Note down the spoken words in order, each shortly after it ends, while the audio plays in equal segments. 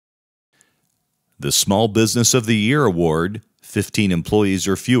The Small Business of the Year Award, 15 employees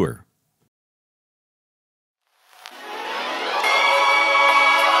or fewer.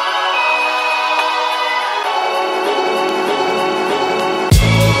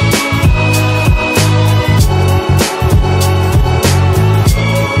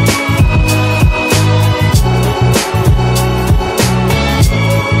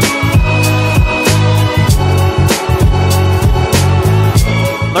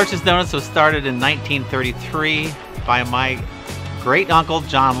 Lerch's Donuts was started in 1933 by my great-uncle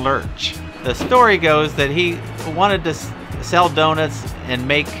John Lerch. The story goes that he wanted to sell donuts and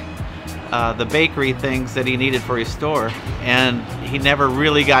make the bakery things that he needed for his store, and he never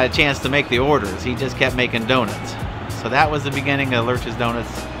really got a chance to make the orders. He just kept making donuts. So that was the beginning of Lerch's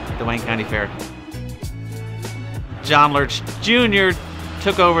Donuts at the Wayne County Fair. John Lerch Jr.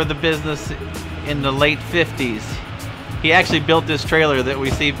 took over the business in the late 50s. He actually built this trailer that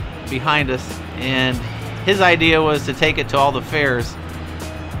we see behind us, and his idea was to take it to all the fairs.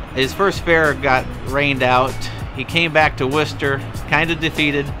 His first fair got rained out. He came back to Wooster, kind of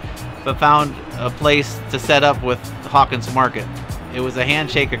defeated, but found a place to set up with Hawkins Market. It was a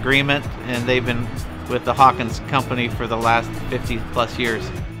handshake agreement, and they've been with the Hawkins Company for the last 50 plus years.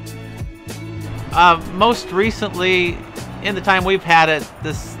 Most recently, in the time we've had it,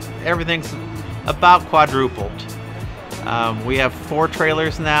 everything's about quadrupled. We have 4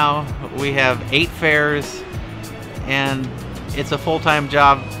 trailers now, we have 8 fairs, and it's a full-time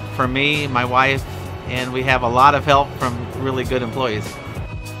job for me, my wife, and we have a lot of help from really good employees.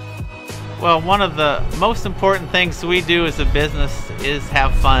 Well, one of the most important things we do as a business is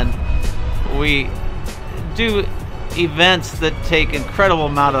have fun. We do events that take incredible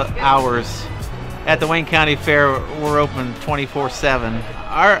amount of hours. At the Wayne County Fair, we're open 24/7.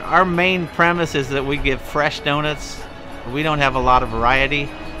 Our main premise is that we give fresh donuts. We don't have a lot of variety,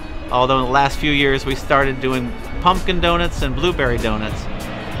 although in the last few years we started doing pumpkin donuts and blueberry donuts.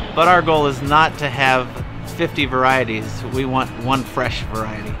 But our goal is not to have 50 varieties. We want one fresh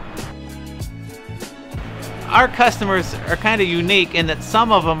variety. Our customers are kind of unique in that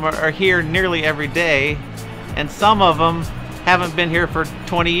some of them are here nearly every day, and some of them haven't been here for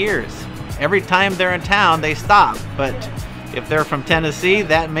 20 years. Every time they're in town, they stop, but if they're from Tennessee,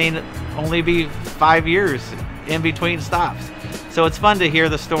 that may only be 5 years in between stops. So it's fun to hear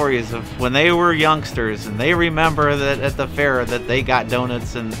the stories of when they were youngsters and they remember that at the fair that they got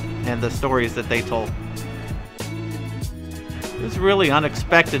donuts and the stories that they told. It was really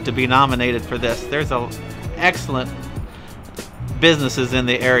unexpected to be nominated for this. There's excellent businesses in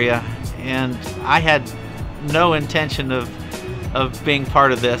the area, and I had no intention of being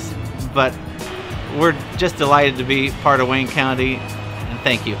part of this, but we're just delighted to be part of Wayne County, and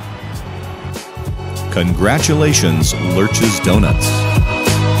thank you. Congratulations, Lerch's Donuts.